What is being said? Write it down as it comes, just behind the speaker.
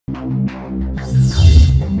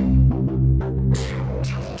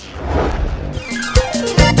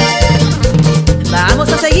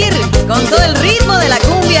Vamos a seguir con todo el ritmo de la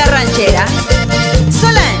cumbia ranchera.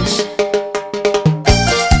 Solange.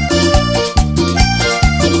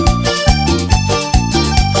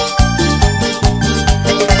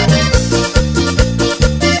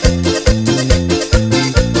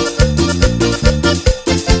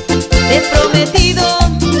 Te he prometido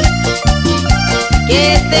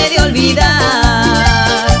que te he de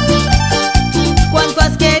olvidar cuánto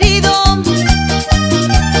has querido,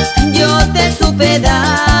 yo te supe dar.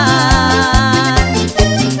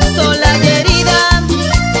 Sola y herida,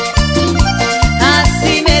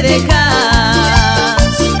 así me dejas,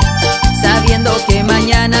 sabiendo que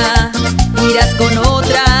mañana irás con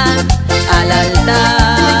otra al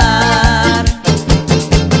altar.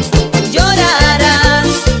 Llorarás,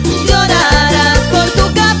 llorarás por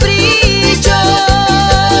tu capricho,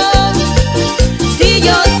 si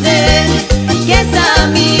yo sé que es a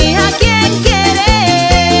mí a quien quieres.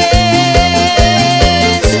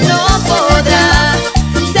 No podrás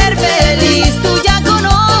ser feliz tú ya con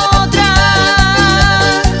otra,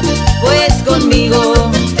 pues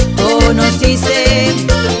conmigo conociste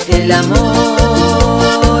el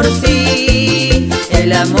amor, sí,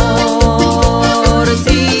 el amor,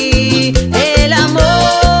 sí, el amor.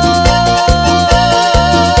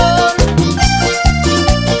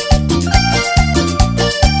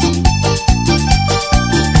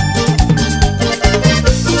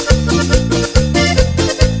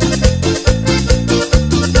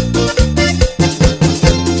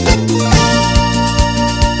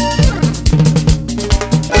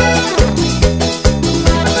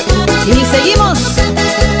 Y seguimos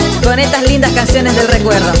con estas lindas canciones del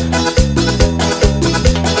recuerdo,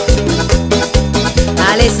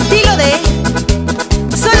 al estilo de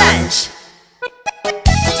Solange.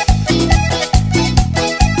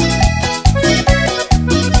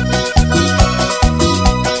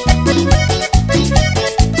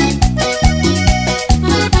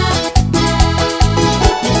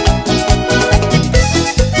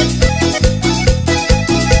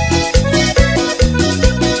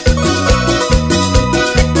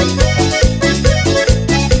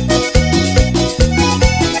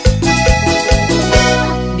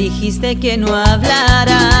 Dijiste que no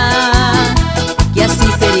hablara, que así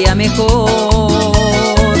sería mejor.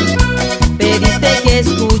 Pediste que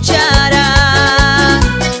escuchara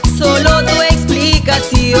solo tu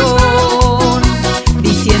explicación,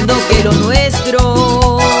 diciendo que lo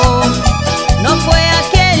nuestro no fue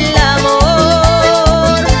aquel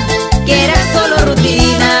amor, que era solo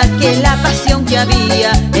rutina, que la pasión que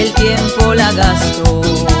había el tiempo la gastó.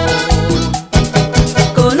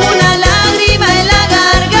 Con una lágrima en la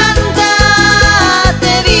garganta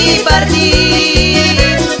te vi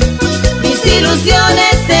partir, mis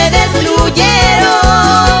ilusiones se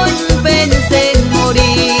destruyeron, pensé en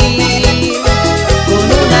morir. Con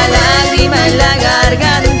una lágrima en la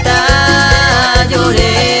garganta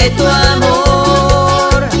lloré tu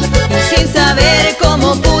amor, y sin saber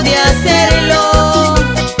cómo pude hacerlo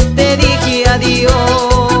te dije adiós.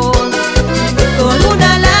 Con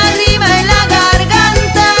una lágrima en la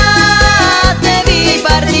garganta te vi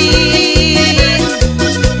partir,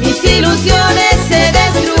 mis ilusiones se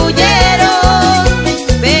destruyeron,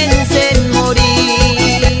 pensé en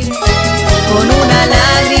morir. Con una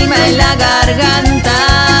lágrima en la garganta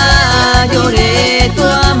lloré tu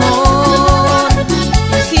amor,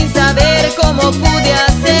 y sin saber cómo pude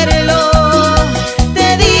hacerlo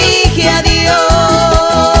te dije adiós.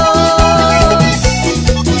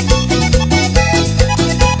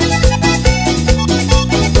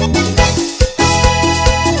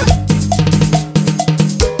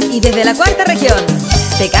 Y desde la cuarta región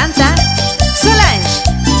te canta Solange.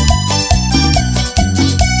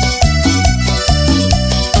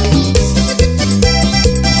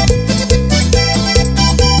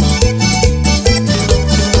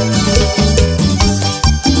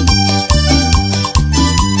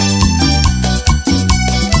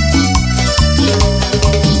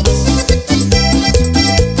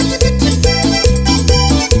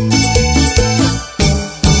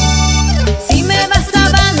 Si me vas a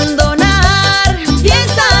abandonar,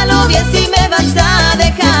 piénsalo bien.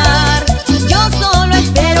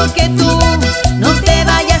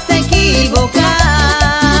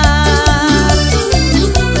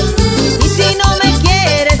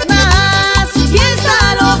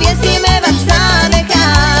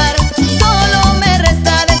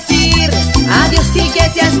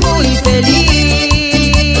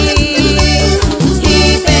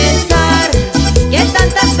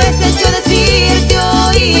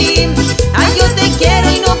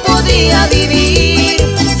 día a día.